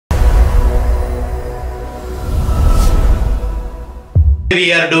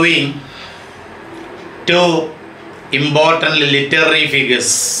We are doing two important literary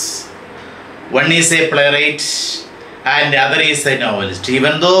figures. One is a playwright and the other is a novelist.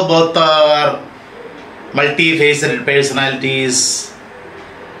 Even though both are multi-faceted personalities,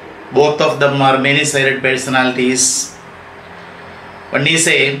 both of them are many-sided personalities. One is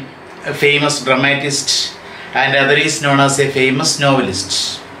a famous dramatist and the other is known as a famous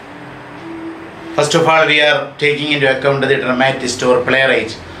novelist. First of all, we are taking into account the dramatist or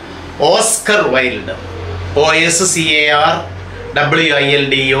playwright Oscar Wilde.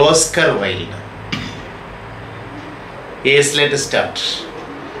 O-S-C-A-R-W-I-L-D, Oscar Wilde. Yes, let us start.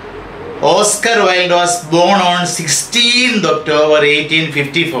 Oscar Wilde was born on 16th October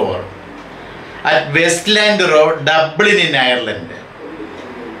 1854 at Westland Road, Dublin in Ireland.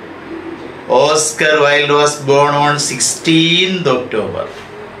 Oscar Wilde was born on 16th October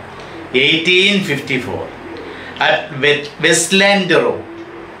 1854 at Westland Road,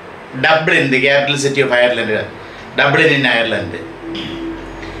 Dublin, the capital city of Ireland, Dublin in Ireland.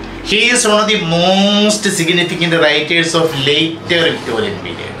 He is one of the most significant writers of later Victorian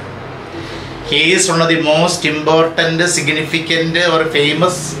period. He is one of the most important, significant or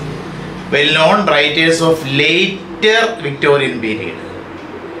famous, well-known writers of later Victorian period,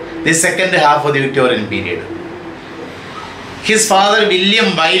 the second half of the Victorian period. His father,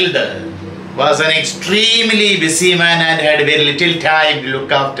 William Wilde, was an extremely busy man and had very little time to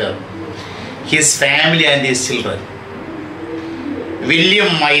look after his family and his children.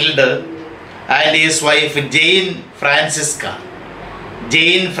 William Wilde and his wife Jane Francisca.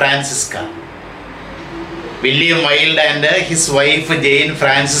 William Wilde and his wife Jane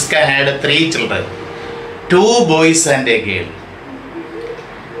Francisca had 3 children, 2 boys and a girl.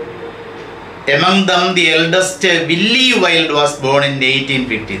 Among them, the eldest, Willie Wilde, was born in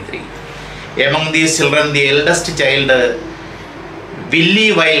 1853. Among these children, the eldest child,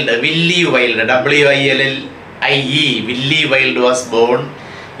 Willie Wilde, W-I-L-L-I-E, Willie Wilde, was born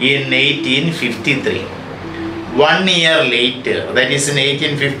in 1853. 1 year later, that is in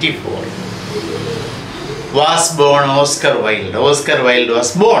 1854, was born Oscar Wilde. Oscar Wilde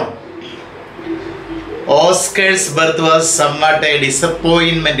was born. Oscar's birth was somewhat a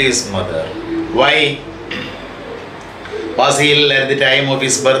disappointment to his mother. Why? Was he ill at the time of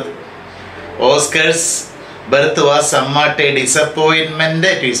his birth? Oscar's birth was somewhat a disappointment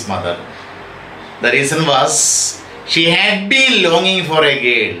to his mother. The reason was she had been longing for a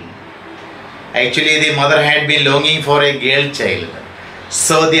girl. Actually, the mother had been longing for a girl child.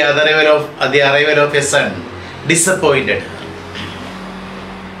 So the arrival of a son disappointed her.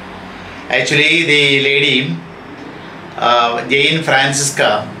 Actually, the lady Jane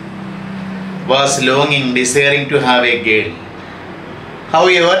Francisca was longing, desiring to have a girl.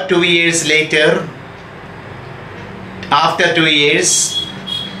 However, 2 years later, after 2 years,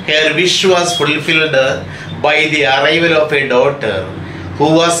 her wish was fulfilled by the arrival of a daughter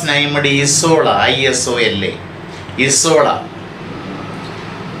who was named Isola, I-S-O-L-A, Isola.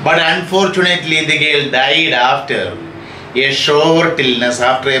 But unfortunately, the girl died after a short illness.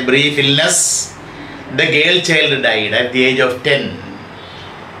 After a brief illness, the girl child died at the age of 10.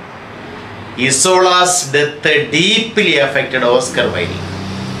 Isola's death deeply affected Oscar Wilde.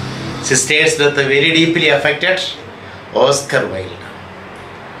 Sister's death very deeply affected Oscar Wilde.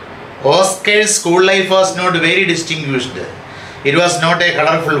 Oscar's school life was not very distinguished. It was not a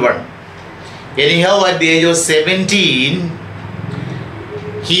colorful one. Anyhow, at the age of 17,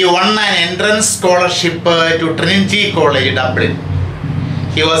 he won an entrance scholarship to Trinity College, Dublin.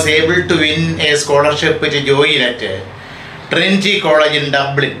 He was able to win a scholarship to join at Trinity College in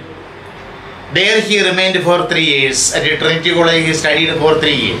Dublin. There he remained for 3 years. At Trinity College he studied for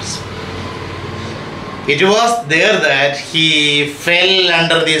 3 years. It was there that he fell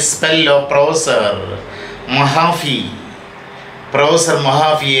under the spell of Professor Mahaffy. Professor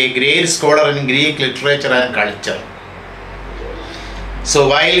Mahaffy, a great scholar in Greek literature and culture. So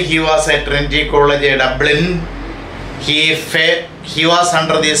while he was at Trinity College at Dublin, he was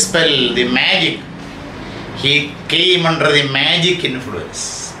under the spell, the magic. He came under the magic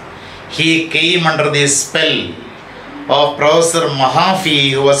influence. He came under the spell of Professor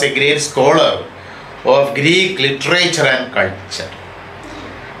Mahaffy, who was a great scholar of Greek literature and culture.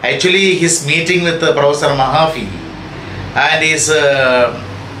 Actually, his meeting with Professor Mahaffy and his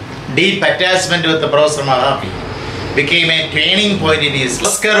deep attachment with Professor Mahaffy became a turning point in his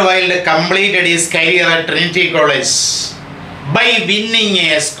life. Oscar Wilde completed his career at Trinity College by winning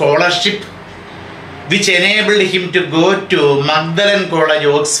a scholarship which enabled him to go to Magdalen College,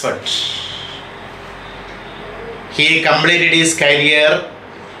 Oxford. He completed his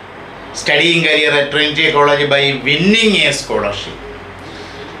studying career at Trinity College by winning a scholarship.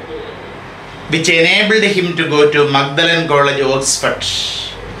 which enabled him to go to Magdalen College, Oxford.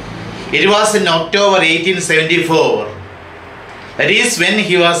 It was in October 1874. That is when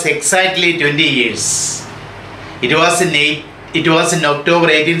he was exactly 20 years. It was in October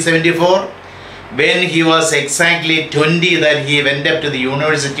 1874 when he was exactly 20 that he went up to the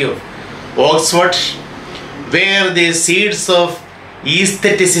University of Oxford, where the seeds of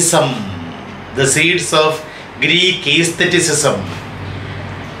aestheticism, the seeds of Greek aestheticism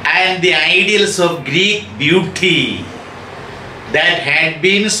and the ideals of Greek beauty that had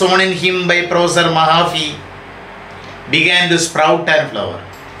been sown in him by Professor Mahaffy began to sprout and flower.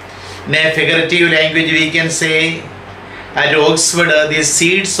 In a figurative language, we can say at Oxford, the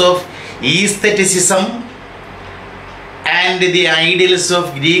seeds of aestheticism and the ideals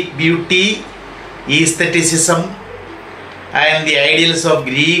of Greek beauty, aestheticism and the ideals of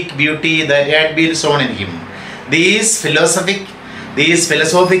Greek beauty that had been sown in him. These philosophic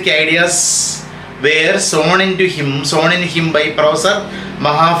ideas were sown in him by Professor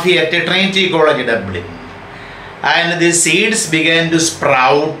Mahaffy at Trinity College, Dublin. And the seeds began to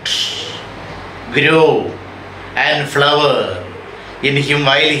sprout, grow and flower in him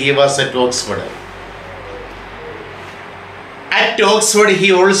while he was at Oxford. At Oxford,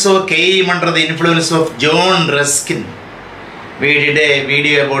 he also came under the influence of John Ruskin. We did a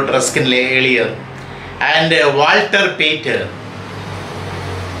video about Ruskin earlier. And Walter Pater.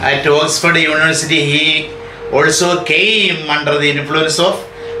 At Oxford University, he also came under the influence of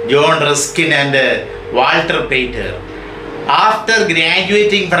John Ruskin and Walter Pater. After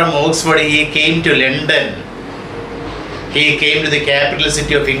graduating from Oxford, he came to London. He came to the capital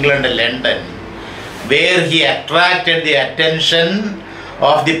city of England, London, where he attracted the attention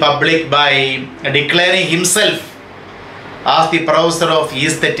of the public by declaring himself as the professor of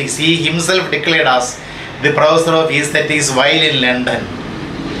aesthetics. He himself declared as the professor of aesthetics while in London.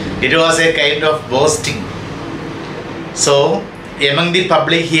 It was a kind of boasting. So, among the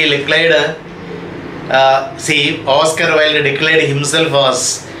public, he declared, Oscar Wilde declared himself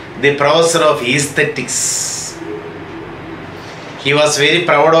as the professor of aesthetics. He was very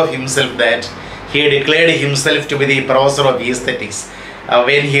proud of himself that he declared himself to be the professor of aesthetics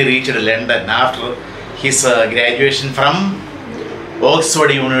when he reached London after his graduation from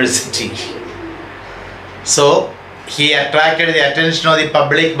Oxford University. So, he attracted the attention of the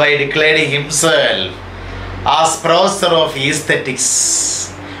public by declaring himself as professor of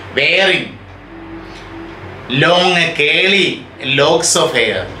aesthetics, wearing long curly locks of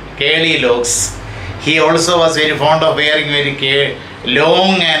hair, curly locks. He also was very fond of wearing very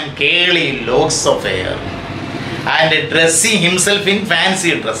long and curly locks of hair and dressing himself in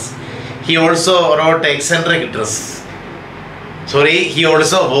fancy dress. He also wrote eccentric dress. He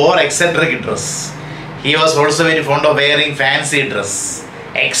also wore eccentric dress. He was also very fond of wearing fancy dress,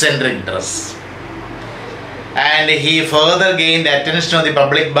 eccentric dress. And he further gained the attention of the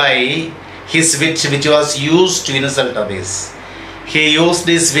public by his wit, which was used to insult others. He used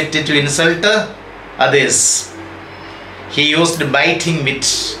his wit to insult others. He used biting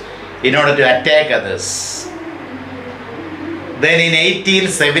wit in order to attack others. Then in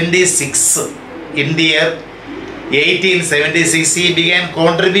 1876, in the year 1876, he began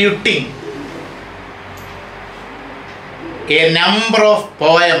contributing a number of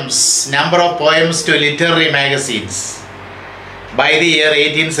poems to literary magazines. By the year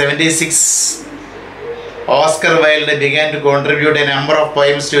 1876, Oscar Wilde began to contribute a number of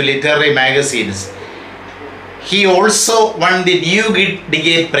poems to literary magazines. He also won the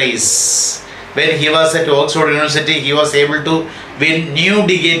Newdigate Prize. When he was at Oxford University, he was able to win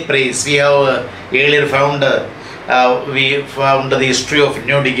Newdigate Prize. We have earlier found the history of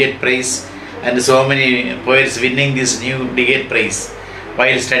Newdigate Prize and so many poets winning this Newdigate Prize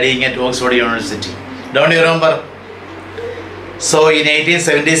while studying at Oxford University. Don't you remember? So in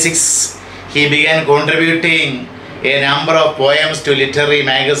 1876, he began contributing a number of poems to literary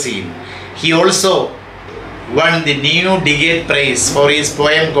magazine. He also won the Newdigate Prize for his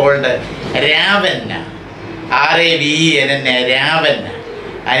poem called Ravenna. R-A-V-E-N-N-A, Ravenna.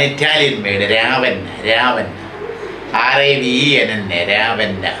 An Italian made Ravenna. R-A-V-E-N-N-A,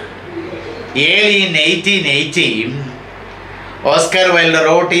 Ravenna. Early in 1880, Oscar Wilde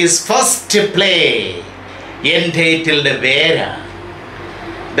wrote his first play entitled Vera,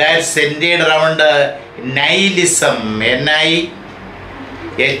 that centered around nihilism. N-I-H-I-L-I-S-M.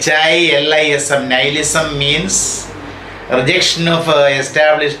 Nihilism means rejection of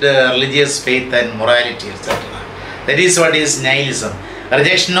established religious faith and morality, etc. That is what is nihilism.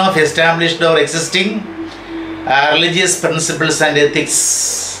 Rejection of established or existing religious principles and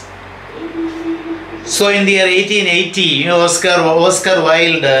ethics. So in the year 1880, Oscar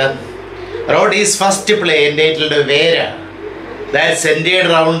Wilde wrote his first play entitled Vera, that centered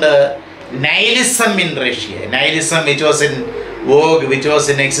around nihilism in Russia. Nihilism which was in vogue, which was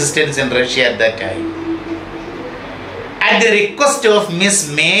in existence in Russia at that time. At the request of Miss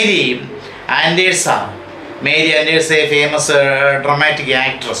Wilde&D.H.Lawrence-B.A.Eng.Sem, Wilde&D.H.Lawrence, a famous dramatic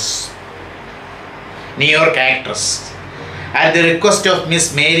actress, New York actress. At the request of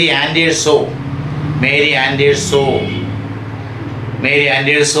Miss Wilde&D.H.Lawrence-B.A.Eng.Sem, a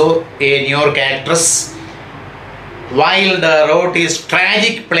New York actress, Wilde wrote his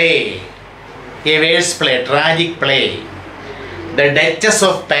tragic play, a verse play, tragic play, The Duchess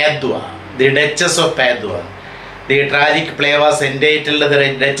of Padua. The Duchess of Padua. The tragic play was entitled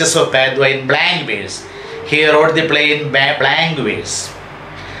The Duchess of Padua in blank verse. He wrote the play in blank verse.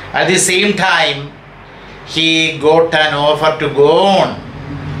 At the same time, he got an offer to go on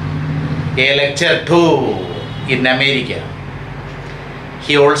a lecture tour in America.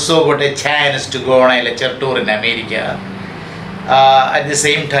 He also got a chance to go on a lecture tour in America. At the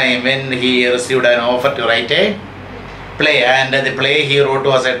same time, when he received an offer to write a play, and the play he wrote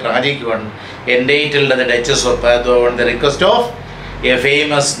was a tragic one, entitled The Duchess of Padua, on the request of a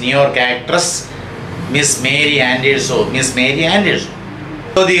famous New York actress, Miss Wilde&D.H.Lawrence-B.A.Eng.Sem.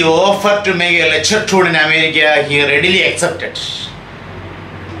 So the offer to make a lecture tour in America, he readily accepted,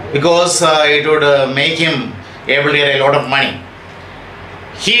 because it would make him able to get a lot of money.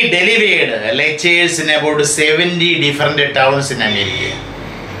 He delivered lectures in about 70 different towns in America.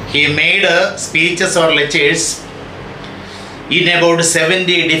 He made speeches or lectures in about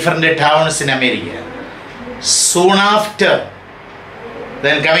 70 different towns in America. Soon after,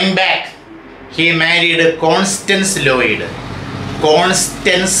 then coming back, he married Constance Lloyd.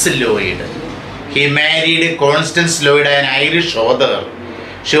 He married Constance Lloyd, an Irish author.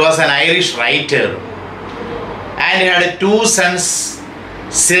 She was an Irish writer. And he had two sons,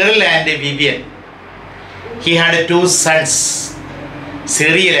 Cyril and Vivian. He had two sons,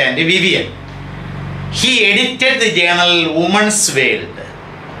 Cyril and Vivian. He edited the journal Woman's World.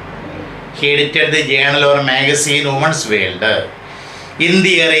 He edited the journal or magazine Woman's World. In the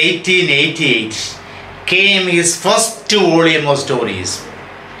year 1888 came his first volume of stories.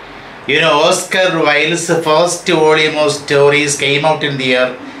 You know, Oscar Wilde's first volume of stories came out in the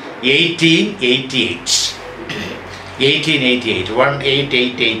year 1888.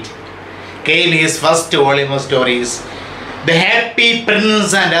 1888 came his first volume of stories. The Happy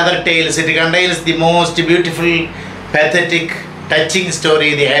Prince and Other Tales. It contains the most beautiful, pathetic, touching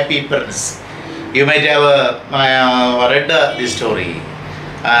story, The Happy Prince. You might have read the story,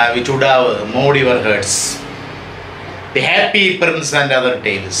 which would have moved your hearts. The Happy Prince and Other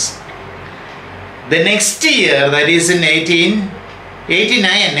Tales. The next year, that is in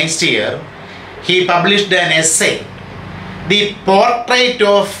 1889, next year, he published an essay, The Portrait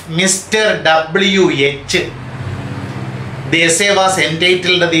of Mr. W.H. The essay was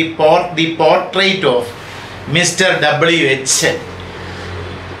entitled The Portrait of Mr. W.H.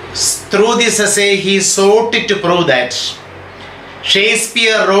 Through this essay, he sought to prove that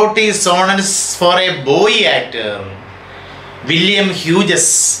Shakespeare wrote his sonnets for a boy actor, William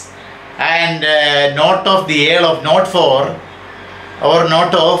Hughes, and not of the Earl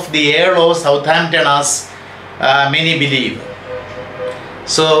of Southampton, as many believe.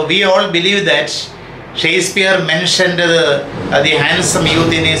 So we all believe that Shakespeare mentioned the handsome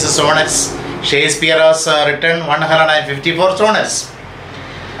youth in his sonnets. Shakespeare has written 154 sonnets,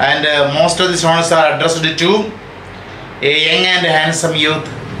 and most of the sonnets are addressed to a young and handsome youth,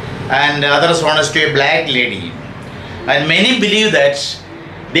 and other sonnets to a black lady. And many believe that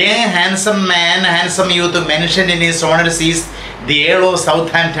the young handsome man, handsome youth mentioned in his sonnets is the Earl of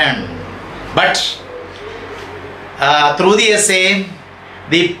Southampton. But through the essay,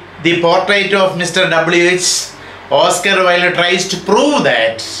 the Portrait of Mr. W.H., Oscar Wilde tries to prove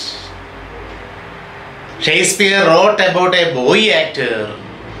that Shakespeare wrote about a boy actor,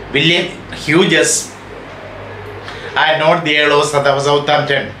 William Hughes, and not the Earl of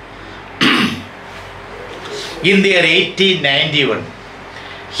Southampton. In the year 1891,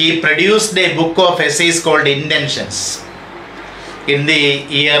 he produced a book of essays called Intentions. In the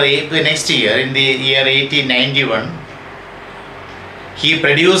next year, in the year 1891, he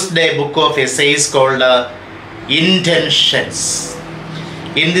produced a book of essays called Intentions.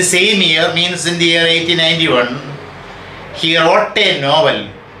 In the same year, means in the year 1891, he wrote a novel.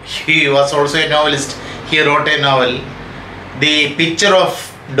 He was also a novelist. He wrote a novel, The Picture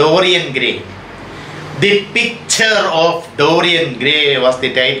of Dorian Gray. The Picture of Dorian Gray was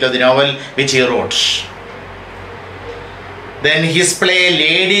the title of the novel which he wrote. Then his play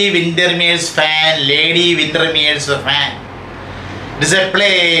Lady Windermere's Fan. It is a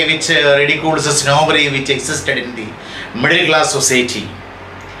play which ridicules the snobbery which existed in the middle class society.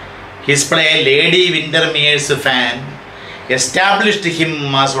 His play, Lady Windermere's-Fan, established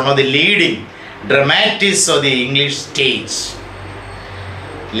him as one of the leading dramatists of the English stage.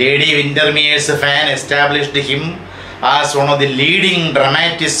 Lady Windermere's-Fan established him as one of the leading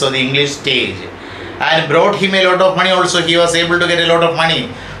dramatists of the English stage and brought him a lot of money also. He was able to get a lot of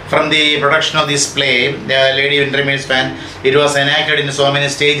money from the production of this play, Lady Windermere's-Fan. It was enacted in so many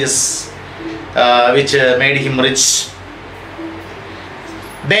stages which made him rich.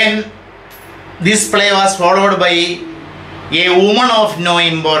 Then this play was followed by A Woman of No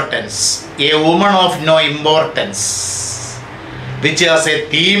Importance. A Woman of No Importance, which has a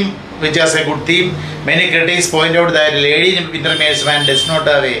theme, which has a good theme. Many critics point out that Lady Windermere's-Fan does not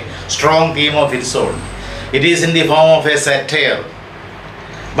have a strong theme of its own. It is in the form of a satire.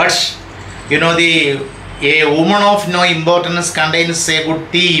 But you know, A Woman of No Importance contains a good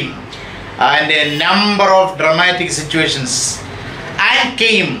theme and a number of dramatic situations. And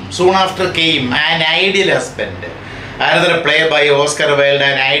soon after came An Ideal Husband, another play by Oscar Wilde,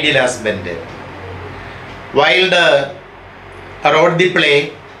 An Ideal Husband. Wilde wrote the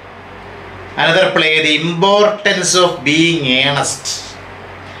play, another play, The Importance of Being Earnest.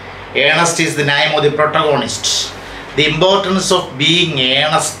 Earnest is the name of the protagonist. The Importance of Being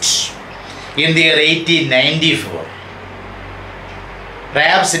Earnest, in the year 1894.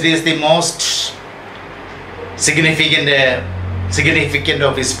 Perhaps it is the most significant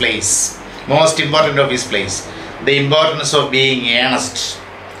of his plays, most important of his plays, The Importance of Being Earnest.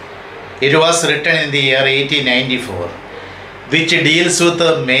 It was written in the year 1894, which deals with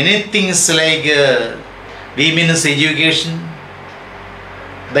many things like women's education,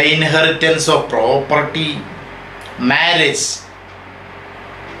 the inheritance of property, marriage,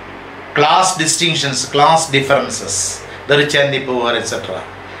 class distinctions, class differences, the rich and the poor, etc.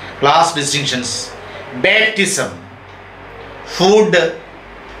 Class distinctions, baptism, food,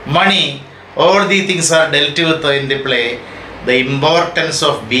 money, all these things are dealt with in the play, The Importance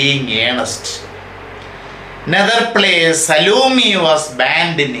of Being Earnest. Another play, Salome, was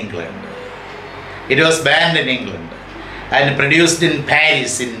banned in England. It was banned in England and produced in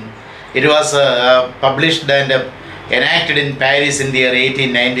Paris. It was published and enacted in Paris in the year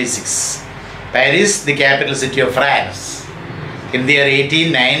 1896. Paris, the capital city of France. In the year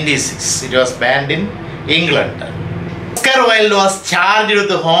 1896, it was banned in England. Oscar Wilde was charged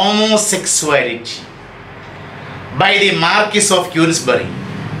with homosexuality by the Marquis of Queensberry.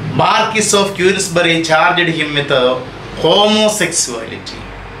 Marquis of Queensberry charged him with homosexuality,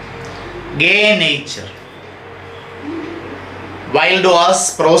 gay nature. Wilde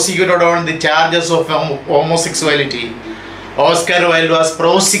was prosecuted on the charges of homosexuality. Oscar Wilde was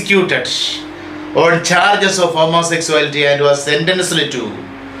prosecuted on charges of homosexuality and was sentenced to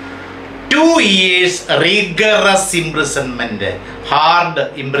 2 years rigorous imprisonment, hard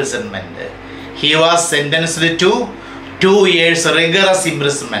imprisonment. He was sentenced to 2 years rigorous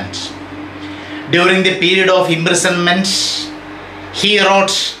imprisonment. During the period of imprisonment, he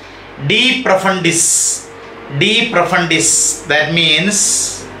wrote De Profundis. De Profundis, that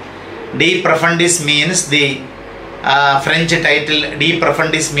means, De Profundis means the French title. De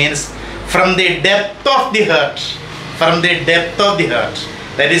Profundis means from the depth of the heart. From the depth of the heart.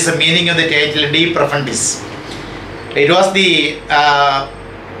 That is the meaning of the title, De Profundis. It was the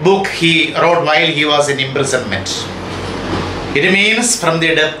book he wrote while he was in imprisonment. It means from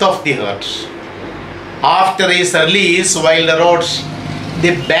the depth of the heart. After his release, Wilde wrote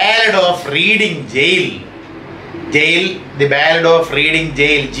The Ballad of Reading Jail. The Ballad of Reading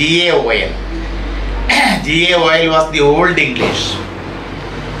Jail, G.A.O.L. G.A.O.L. was the Old English.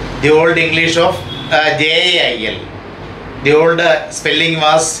 The Old English of J.A.I.L. The old spelling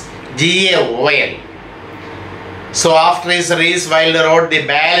was G.A.O.L. So after his release, Wilde wrote The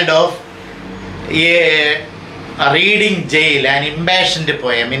Ballad of Reading Jail, an impassioned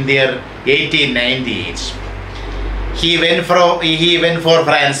poem in the year 1898. He went for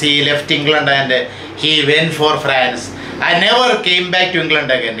France. He left England and he went for France. I never came back to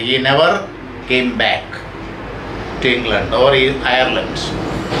England again. He never came back to England or Ireland.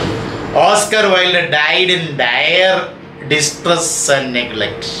 Oscar Wilde died in dire distress and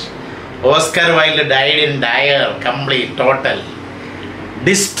neglect. Oscar Wilde died in dire, complete, total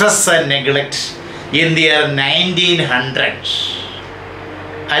distress and neglect in the year 1900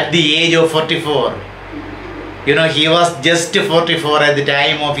 at the age of 44. You know, he was just 44 at the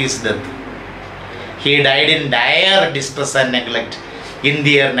time of his death. He died in dire distress and neglect in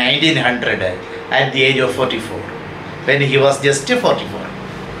the year 1900 at the age of 44, when he was just 44.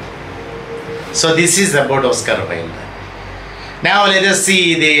 So this is about Oscar Wilde. Now let us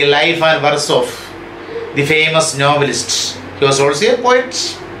see the life and works of the famous novelist. He was also a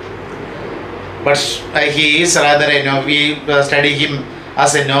poet, but he is rather we study him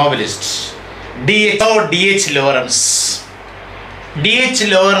as a novelist. D.H. Lawrence.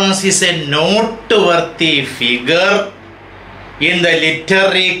 D.H. Lawrence is a noteworthy figure in the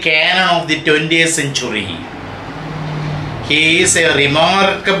literary canon of the 20th century. He is a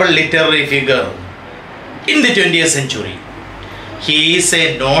remarkable literary figure in the 20th century. He is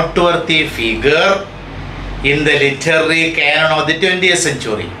a noteworthy figure in the literary canon of the 20th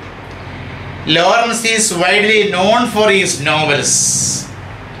century. Lawrence is widely known for his novels,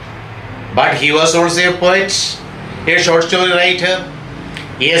 but he was also a poet, a short story writer,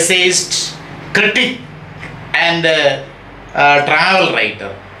 essayist, critic, and travel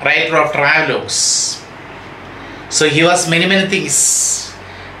writer, writer of travelogues. So he was many things,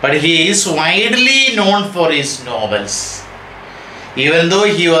 but he is widely known for his novels. Even though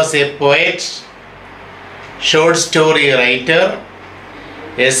he was a poet, short story writer,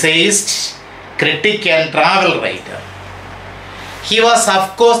 essayist, critic and travel writer, he was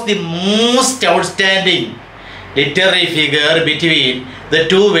of course the most outstanding literary figure between the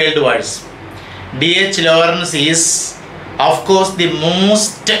two world wars. D.H. Lawrence is of course the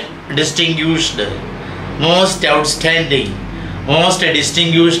most distinguished, most outstanding, most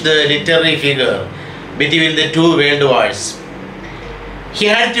distinguished literary figure between the two world wars. He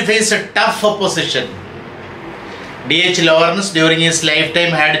had to face a tough opposition. D.H. Lawrence during his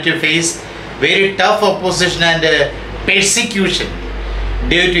lifetime had to face very tough opposition and persecution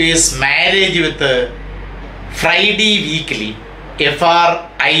due to his marriage with Friday Weekly,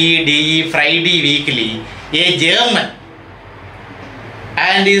 Friede, Friday Weekly, a German,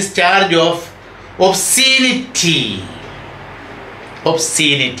 and his charge of obscenity.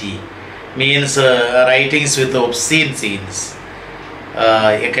 Obscenity means writings with obscene scenes,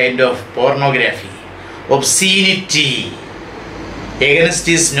 a kind of pornography. Obscenity against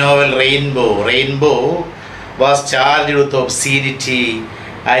his novel Rainbow. Rainbow was charged with obscenity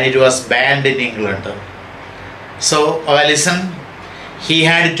and it was banned in England. So listen, he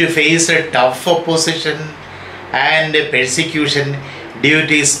had to face a tough opposition and persecution due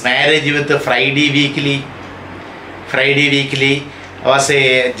to his marriage with the Friday Weekly. Friday Weekly was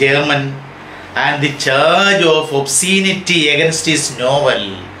a German, and the charge of obscenity against his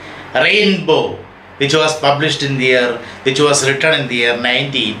novel Rainbow, which was published in the year, which was written in the year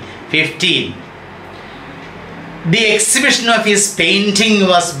 1915. The exhibition of his painting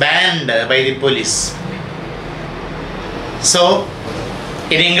was banned by the police. So,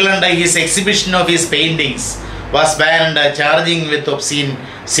 in England, his exhibition of his paintings was banned, charging with obscene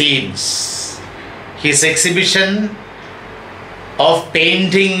scenes. His exhibition of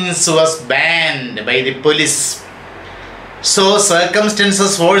paintings was banned by the police. So,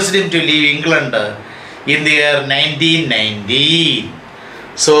 circumstances forced him to leave England in the year 1919.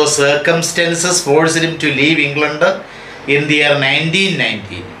 So circumstances forced him to leave England in the year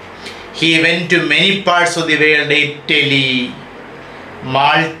 1919. He went to many parts of the world: Italy,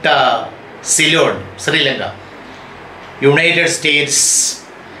 Malta, Ceylon, Sri Lanka, United States,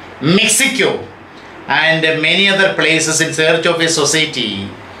 Mexico, and many other places in search of a society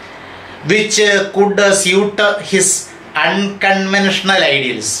which could suit his unconventional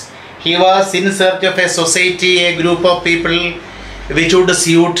ideals. He was in search of a society, a group of people which would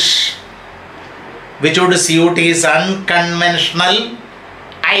suit his unconventional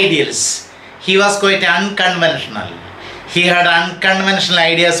ideals. He was quite unconventional. He had unconventional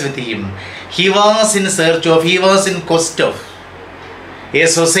ideas with him. He was in search of, he was in quest of a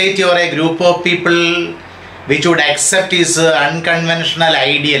society or a group of people which would accept his unconventional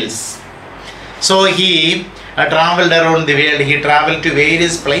ideals. So he traveled around the world. He traveled to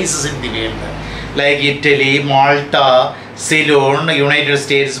various places in the world like Italy, Malta, Ceylon, United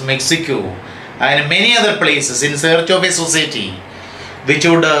States, Mexico, and many other places in search of a society which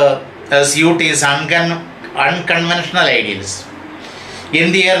would suit his unconventional ideals.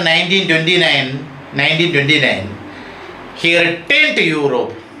 In the year 1929, he returned to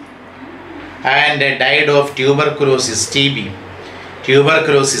Europe and died of tuberculosis, TB,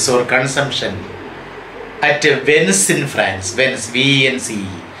 tuberculosis or consumption, at Venice in France. Venice, V-E-N-C-E,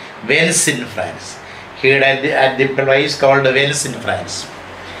 Venice in France. He died at the place called Venice in France.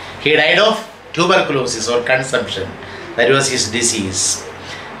 He died of tuberculosis or consumption. That was his disease.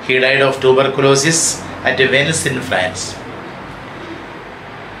 He died of tuberculosis at Venice in France.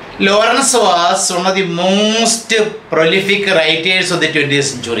 Lawrence was one of the most prolific writers of the 20th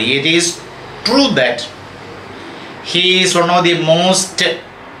century. It is true that he is one of the most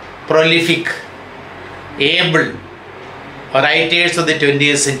prolific, able, writers of the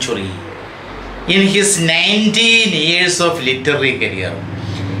 20th century. In his 19 years of literary career,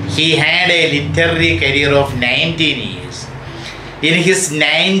 he had a literary career of 19 years. In his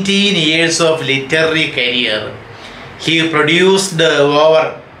 19 years of literary career, he produced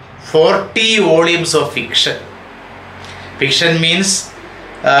over 40 volumes of fiction. Fiction means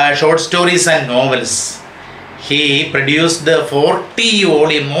short stories and novels. He produced 40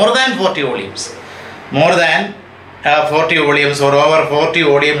 volumes, more than 40 volumes, more than 40 volumes or over 40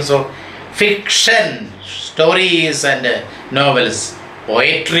 volumes of fiction, stories and novels,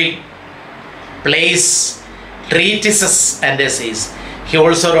 poetry, plays, treatises and essays. He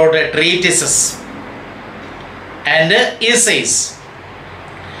also wrote treatises and essays.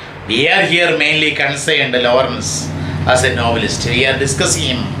 We are here mainly concerned Lawrence as a novelist. We are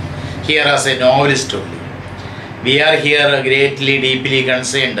discussing him here as a novelist only. We are here greatly, deeply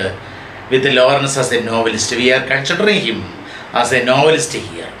concerned with Lawrence as a novelist. We are considering him as a novelist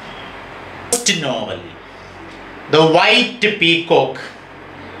here. First novel, The White Peacock,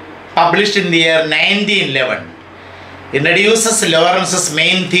 published in the year 1911, introduces Lawrence's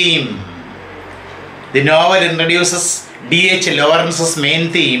main theme. The novel introduces D.H.Lawrence's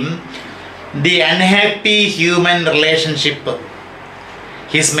main theme, the unhappy human relationship.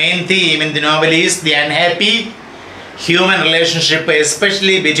 His main theme in the novel is the unhappy human relationship,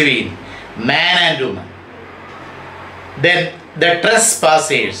 especially between man and woman. Then the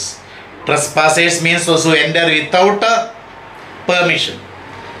trespassers. Trespassers means those who enter without permission.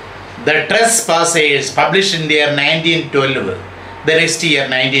 The Trespassers, published in the year 1912, the next year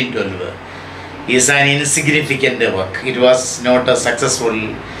 1912, is an insignificant work. It was not successful.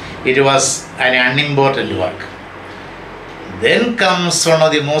 It was an unimportant work. Then comes one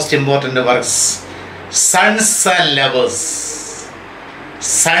of the most important works, Sons and Lovers.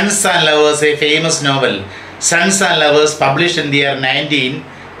 Sons and Lovers, a famous novel. Sons and Lovers, published in the year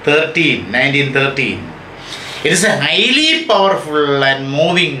 1913. It is a highly powerful and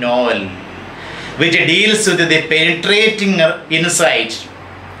moving novel which deals with the penetrating insight.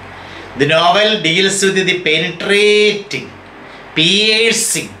 The novel deals with the penetrating,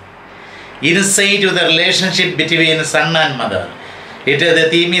 piercing insight of the relationship between son and mother. The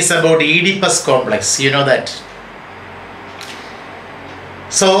theme is about Oedipus complex, you know that.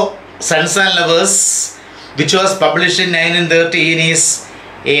 So, Sons and Lovers, which was published in 1913, is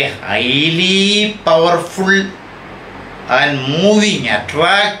a highly powerful and moving,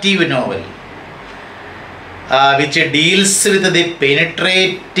 attractive novel which deals with the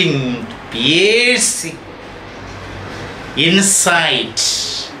penetrating, piercing insight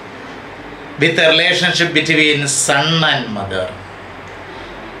with the relationship between son and mother.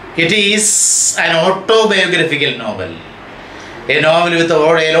 It is an autobiographical novel, a novel with a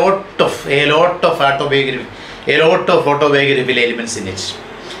lot of autobiographical elements in it.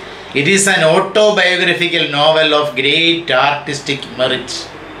 It is an autobiographical novel of great artistic merit.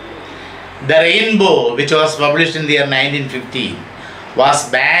 The Rainbow, which was published in the year 1915, was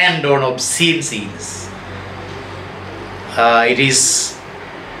banned on obscene scenes. It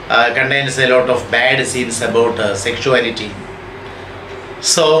contains a lot of bad scenes about sexuality.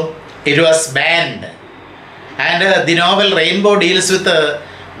 So it was banned. And the novel Rainbow deals with a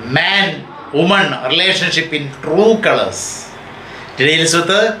man-woman relationship in true colors. It deals with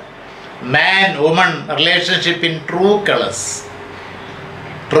a man-woman relationship in true colors.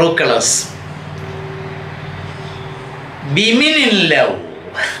 Women in Love,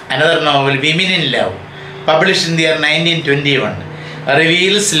 another novel, Women in Love, published in the year 1921,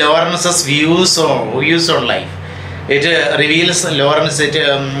 reveals Lawrence's views on life. It reveals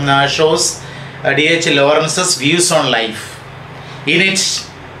shows D.H.Lawrence's views on life. In it,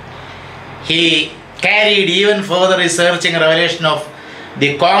 he carried even further researching revelation of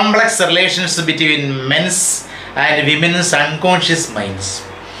the complex relations between men's and women's unconscious minds.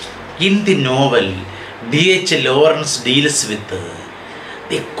 In the novel, D.H.Lawrence deals with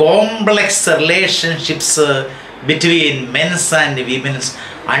the complex relationships between men's and women's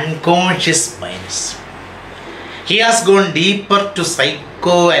unconscious minds. He has gone deeper to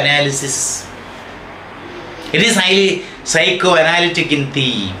psychoanalysis. It is highly psychoanalytic in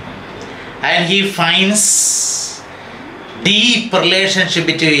theme, and he finds deep relationship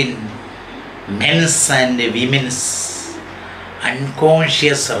between men's and women's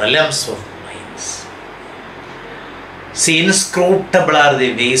unconscious realms of minds. See, inscrutable are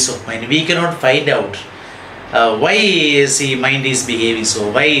the ways of mind. We cannot find out why mind is behaving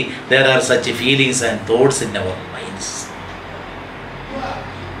so, why there are such feelings and thoughts in our minds.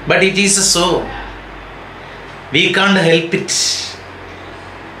 But it is so. We can't help it.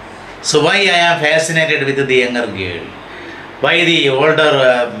 So why I am fascinated with the younger girl? Why the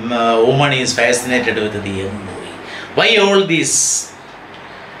older woman is fascinated with the young boy? Why all this?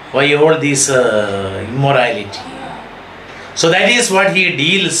 Why all this immorality? So that is what he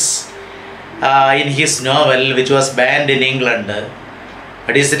deals in his novel, which was banned in England.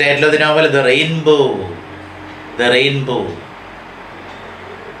 What is the title of the novel? The Rainbow. The Rainbow.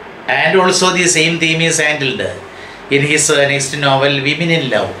 And also the same theme is handled in his next novel, Women in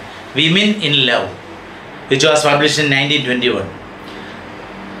Love. Women in Love, which was published in 1921.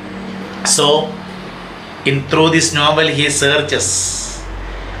 So, through this novel, he searches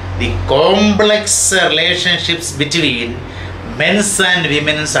the complex relationships between men's and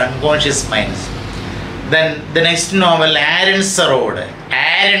women's unconscious minds. Then the next novel, Aaron's Road,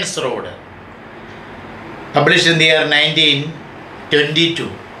 published in the year 1922.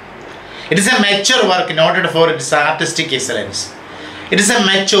 It is a mature work noted for its artistic excellence. It is a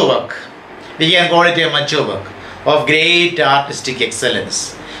mature work. We can call it a mature work of great artistic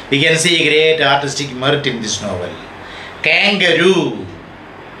excellence. We can see great artistic merit in this novel. Kangaroo,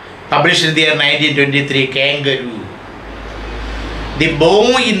 published in the year 1923, Kangaroo. The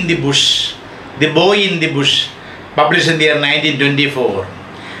Boy in the Bush, published in the year 1924.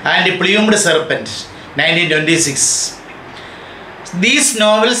 And The Plumed Serpent, 1926. These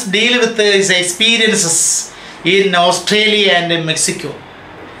novels deal with his experiences in Australia and Mexico.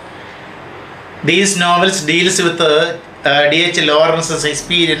 These novels deals with D.H.Lawrence's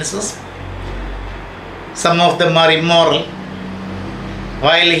experiences. Some of them are immoral.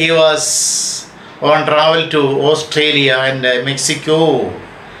 While he was on travel to Australia and Mexico,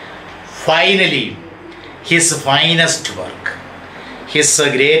 finally, his finest work, his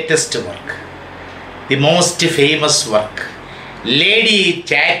greatest work, the most famous work, Lady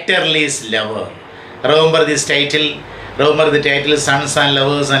Chatterley's Lover. Remember this title? Remember the title, Sons and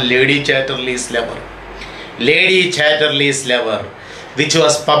Lovers and Lady Chatterley's Lover. Lady Chatterley's Lover, which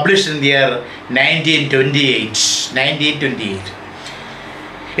was published in the year 1928.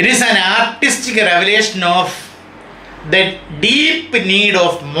 It is an artistic revelation of the deep need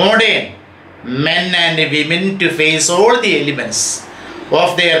of modern men and women to face all the elements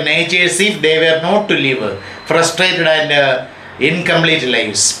of their natures if they were not to live frustrated and incomplete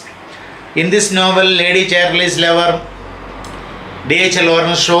lives. In this novel, Lady Chatterley's Lover, D.H.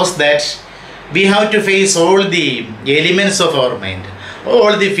 Lawrence shows that we have to face all the elements of our mind,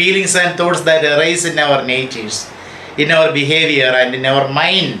 all the feelings and thoughts that arise in our natures, in our behavior and in our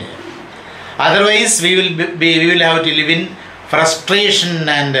mind. Otherwise, we will have to live in frustration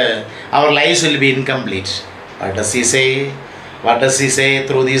and our lives will be incomplete. What does he say? What does he say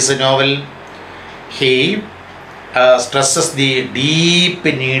through this novel? He stresses the deep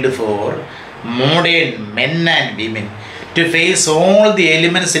need for modern men and women to face all the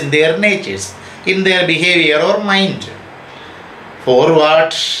elements in their natures, in their behavior or mind. For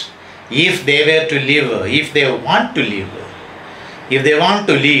what? If they were to live, if they want to live, if they want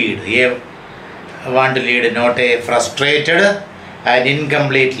to lead not a frustrated and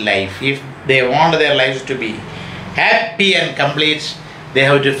incomplete life, if they want their lives to be happy and complete, they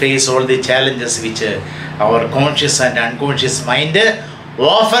have to face all the challenges which our conscious and unconscious mind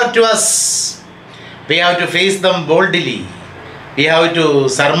offer to us. We have to face them boldly. We have to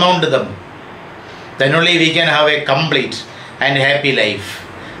surmount them. Then only we can have a complete and happy life.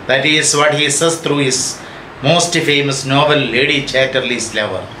 That is what he says through his most famous novel, Lady Chatterley's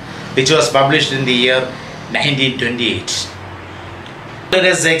Lover, which was published in the year 1928. Let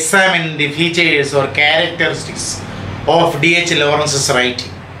us examine the features or characteristics of D.H. Lawrence's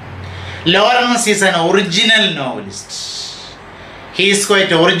writing. Lawrence is an original novelist. He is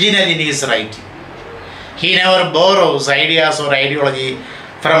quite original in his writing. He never borrows ideas or ideology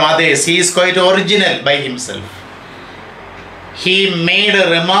from others. He is quite original by himself. He made a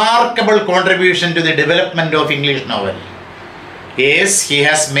remarkable contribution to the development of English novel. Yes, he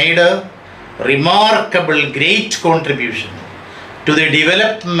has made a remarkable, great contribution to the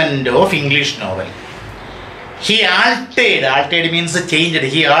development of English novel. He altered means changed,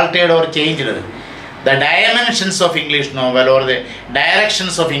 he altered or changed the dimensions of English novel or the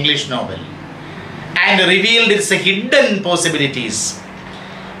directions of English novel and revealed its hidden possibilities.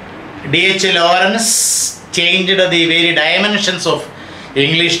 D.H. Lawrence changed the very dimensions of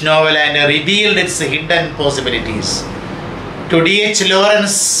English novel and revealed its hidden possibilities. To D.H.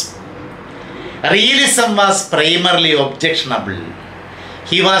 Lawrence, realism was primarily objectionable.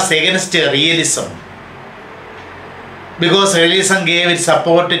 He was against realism because realism gave its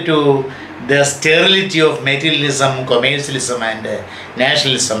support to the sterility of materialism, commercialism and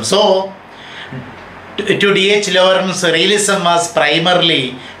nationalism. So, to D.H. Lawrence, realism was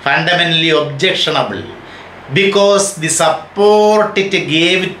primarily, fundamentally objectionable because the support it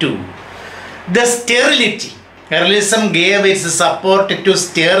gave to the sterility. Realism gave its support to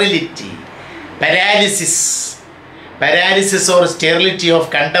sterility, paralysis or sterility of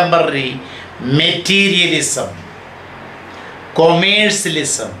contemporary materialism,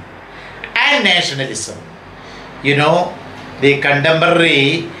 commercialism and nationalism. You know, the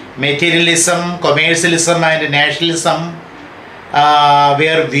contemporary materialism, commercialism and nationalism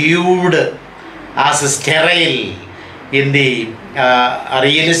were viewed as sterile in the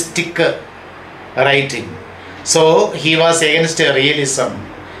realistic writing. So he was against realism.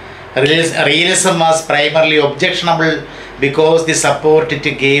 Realism was primarily objectionable because the support it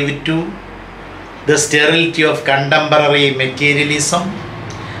gave to the sterility of contemporary materialism,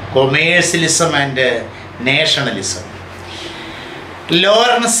 commercialism and nationalism.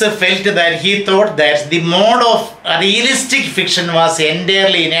 Lawrence felt that he thought that the mode of realistic fiction was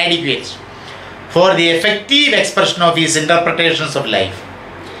entirely inadequate for the effective expression of his interpretations of life.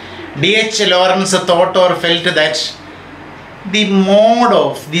 D.H. Lawrence thought or felt that the mode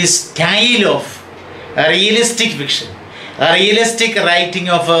of, the style of realistic fiction, a realistic writing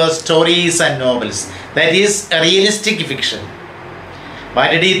of stories and novels, that is realistic fiction.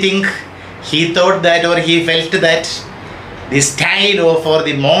 What did he think? He thought that, or he felt that the style of or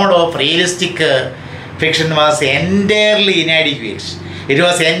the mode of realistic fiction was entirely inadequate. It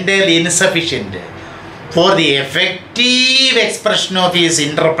was entirely insufficient for the effective expression of his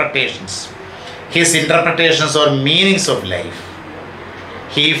interpretations or meanings of life.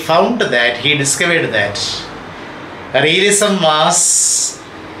 He found that, he discovered that realism was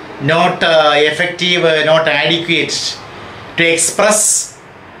not effective, not adequate to express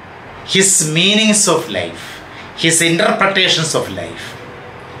his meanings of life, his interpretations of life.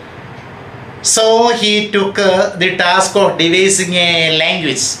 So he took the task of devising a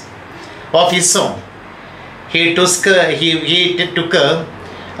language of his own. D.H.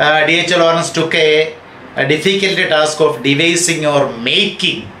 Lawrence took a difficult task of devising a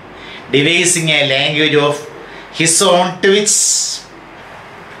language of his own, he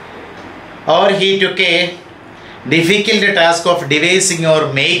took a difficult task of devising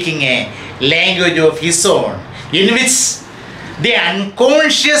or making a language of his own, in which the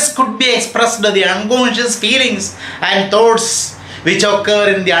unconscious could be expressed, the unconscious feelings and thoughts which occur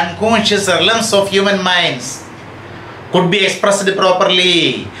in the unconscious realms of human minds could be expressed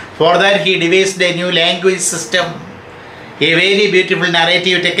properly. For that he devised a new language system, a very beautiful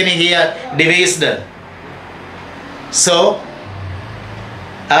narrative technique he devised. So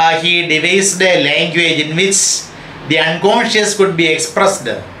he devised a language in which the unconscious could be expressed.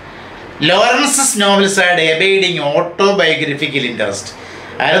 Lawrence's novels had abiding autobiographical interest.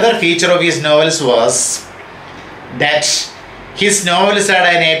 Another feature of his novels was that his novels had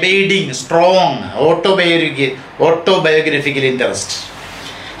an abiding, strong autobiographical interest.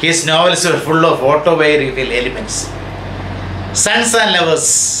 His novels were full of autobiographical elements. Sons and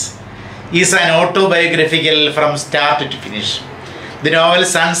Lovers is an autobiographical from start to finish. The novel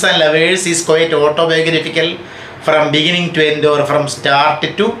Sons and Lovers is quite autobiographical from beginning to end, or from start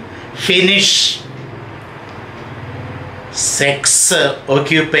to finish. Sex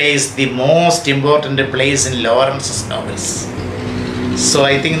occupies the most important place in Lawrence's novels. So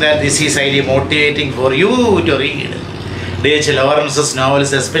I think that this is highly motivating for you to read D.H. Lawrence's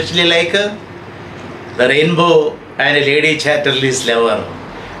novels, especially like The Rainbow and Lady Chatterley's Lover.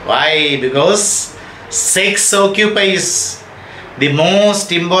 Why? Because sex occupies the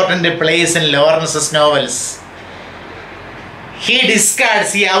most important place in Lawrence's novels. He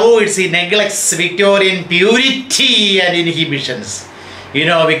discards, he avoids, he neglects Victorian purity and inhibitions. You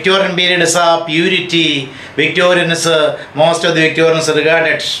know, Victorian period is a purity. Victorians, most of the Victorians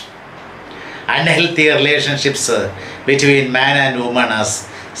regarded unhealthy relationships between man and woman as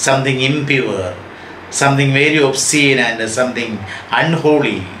something impure, something very obscene and something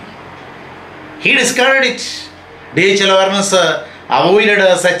unholy. He discarded it. D.H. Lawrence avoided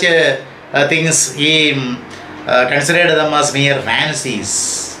such things. He considered them as mere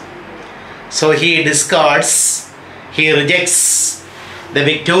fancies. So he discards, he rejects the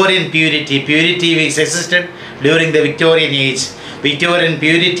Victorian purity which existed during the Victorian age, Victorian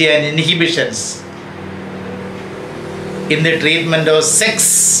purity and inhibitions in the treatment of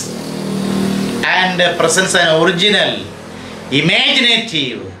sex, and presents an original,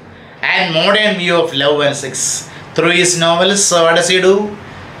 imaginative and modern view of love and sex. Through his novels, what does he do?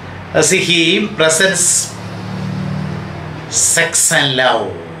 He presents sex and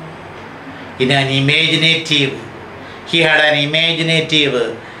love in an imaginative, he had an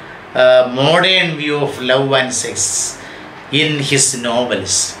imaginative modern view of love and sex in his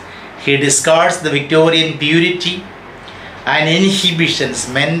novels. He discards the Victorian purity and inhibitions,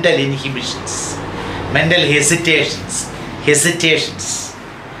 mental inhibitions, mental hesitations.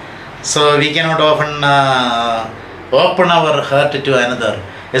 So we cannot often open our heart to another,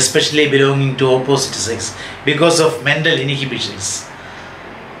 especially belonging to opposite sex, because of mental inhibitions.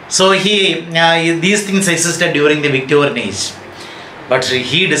 So these things existed during the Victorian age, but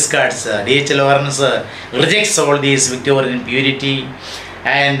he discards. D.H. Lawrence rejects all these Victorian purity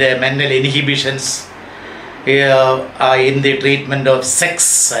and mental inhibitions in the treatment of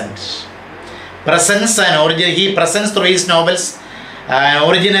sex and presents and origin. He presents through his novels an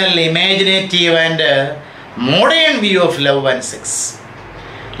original, imaginative and modern view of love and sex.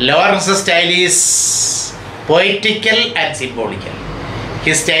 Lawrence's style is poetical and symbolical.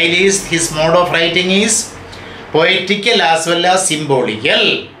 His mode of writing is poetical as well as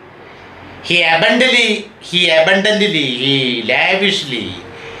symbolical. He lavishly,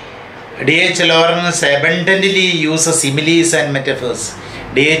 D.H. Lawrence abundantly uses similes and metaphors.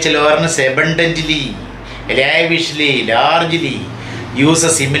 D.H. Lawrence abundantly, lavishly, largely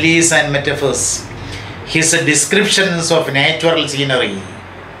uses similes and metaphors. His descriptions of natural scenery,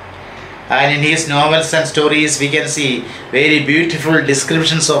 and in his novels and stories we can see very beautiful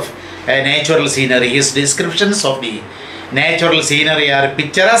descriptions of natural scenery. His descriptions of the natural scenery are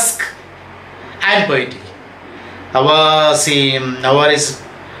picturesque and poetic. His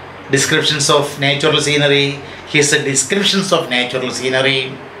descriptions of natural scenery, his descriptions of natural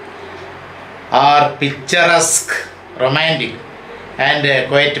scenery are picturesque, romantic and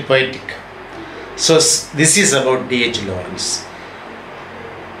quite poetic. So this is about D.H. Lawrence.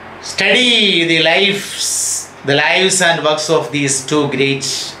 Study the lives and works of these two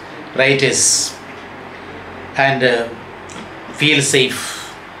great writers and feel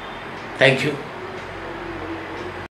safe. Thank you.